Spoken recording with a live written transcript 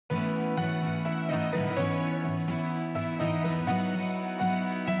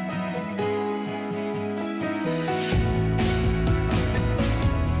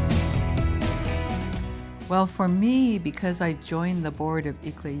Well, for me, because I joined the board of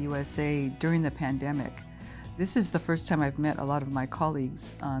ICLEI USA during the pandemic, this is the first time I've met a lot of my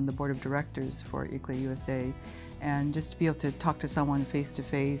colleagues on the board of directors for ICLEI USA. And just to be able to talk to someone face to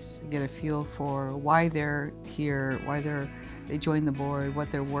face, get a feel for why they're here, why they joined the board,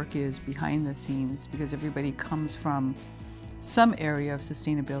 what their work is behind the scenes, because everybody comes from some area of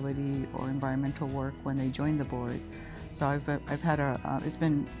sustainability or environmental work when they join the board. So I've had it's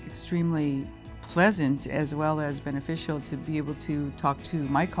been extremely pleasant as well as beneficial to be able to talk to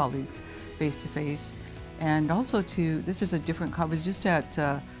my colleagues face to face, and also this is a different, I was just at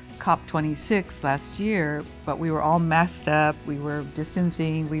COP26 last year, but we were all masked up, we were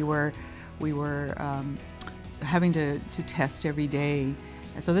distancing, we were having to test every day.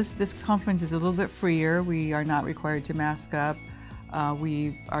 And so this conference is a little bit freer. We are not required to mask up.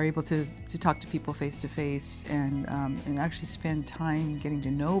 We are able to talk to people face to face and actually spend time getting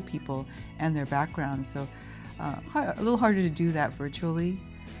to know people and their backgrounds. So a little harder to do that virtually.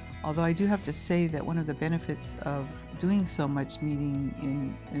 Although I do have to say that one of the benefits of doing so much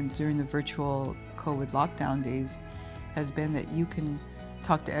meeting during the virtual COVID lockdown days has been that you can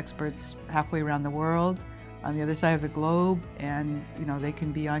talk to experts halfway around the world, on the other side of the globe, and they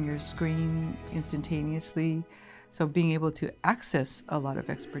can be on your screen instantaneously. So being able to access a lot of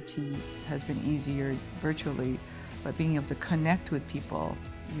expertise has been easier virtually, but being able to connect with people,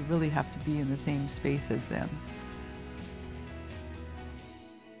 you really have to be in the same space as them.